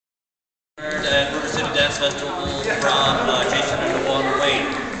Festival from Jason and Yvonne Lane.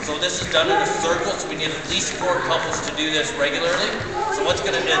 So this is done in a circle, so we need at least 4 couples to do this regularly. So what's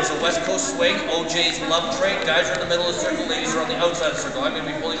going to do, it's a West Coast swing, OJ's love train. Guys are in the middle of the circle, ladies are on the outside of the circle. I'm going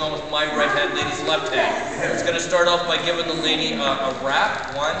to be holding on with my right hand, ladies' left hand. It's going to start off by giving the lady a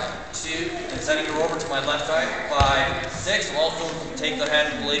wrap, 1, 2, and sending her over to my left side, 5, 6. I'll also take the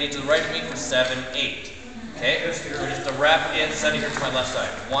hand of the lady to the right of me for 7, 8. Okay, so just a wrap in, sending her to my left side.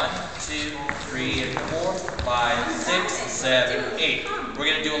 1, 2, 3, and 4, 5, 6, 7, 8. We're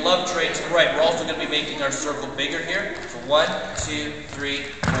going to do a love train to the right. We're also going to be making our circle bigger here. So 1, 2, 3,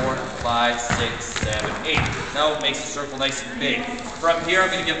 4, 5, 6, 7, 8. Now it makes the circle nice and big. From here,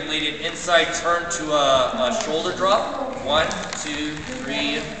 I'm going to give the lady an inside turn to a shoulder drop. 1, 2, 3,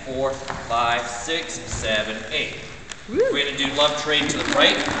 and 4, 5, 6, 7, 8. We're going to do love train to the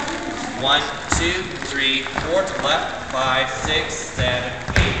right. 1, 2, 3, 4 to the left, 5, 6,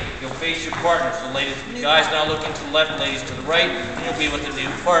 7, 8. You'll face your partner. So ladies, guys now looking to the left, ladies to the right, and you'll be with the new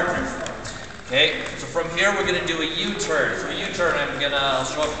partner. Okay, so from here we're going to do a U-turn. So a U-turn, I'll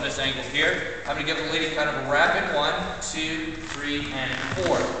show up from this angle here. I'm going to give the lady kind of a rapid 1, 2, 3, and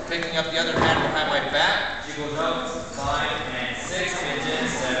 4. Picking up the other hand behind my back, she goes up 5 and 6, and then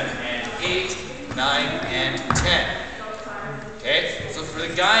 7 and 8, 9 and 10. Okay, so for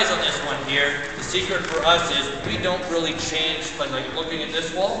the guys on this one here, the secret for us is we don't really change, like looking at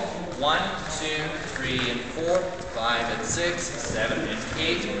this wall. 1, 2, 3, and 4, 5 and 6, 7 and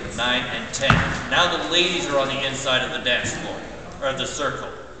 8, 9 and 10. Now the ladies are on the inside of the dance floor, or the circle.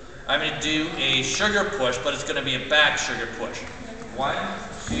 I'm going to do a sugar push, but it's going to be a back sugar push. 1,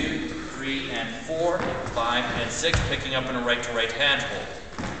 2, 3, and 4, 5 and 6, picking up in a right to right hand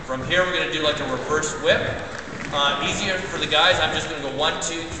hold. From here we're going to do like a reverse whip. Easier for the guys, I'm just going to go 1,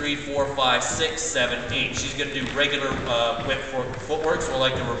 2, 3, 4, 5, 6, 7, 8. She's going to do regular whip for footwork, so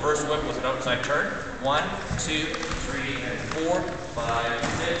like a reverse whip with an outside turn. 1, 2, 3, and 4, 5,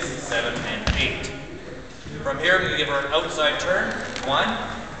 6, 7, and 8. From here, I'm going to give her an outside turn. 1,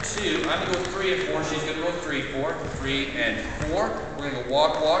 2, I'm going to go 3 and 4. She's going to go 3, 4, 3, and 4. We're going to go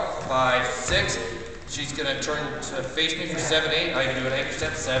walk, walk, 5, 6. She's going to turn to face me for 7, 8. I can do an anchor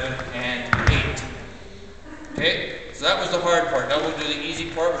step, 7, and 8. Okay, so that was the hard part. Now we'll do the easy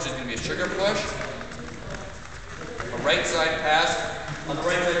part, which is going to be a sugar push. A right side pass. On the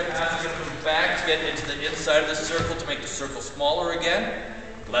right side pass, you're going to move back to get into the inside of the circle to make the circle smaller again.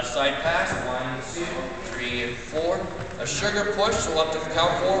 Left side pass, 1, 2, 3, and 4. A sugar push, so we'll have to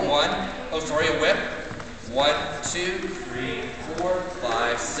count 4. A whip. 1, 2, 3, 4,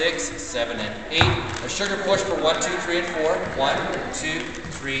 5, 6, 7, and 8. A sugar push for 1, 2, 3, and 4. 1, 2,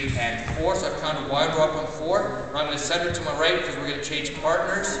 3, and 4. So I've counted wide rock on 4. Now I'm going to send her to my right because we're going to change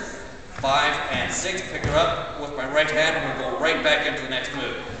partners. 5 and 6. Pick her up with my right hand and we'll go right back into the next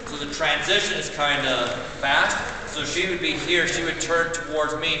move. So the transition is kind of fast. So she would be here. She would turn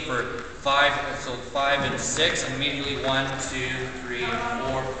towards me for 5. So 5 and 6. And immediately 1, 2, 3,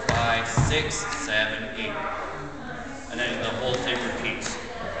 4, 5, 6, 7, 8. And then the whole thing repeats.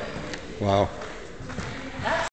 Wow.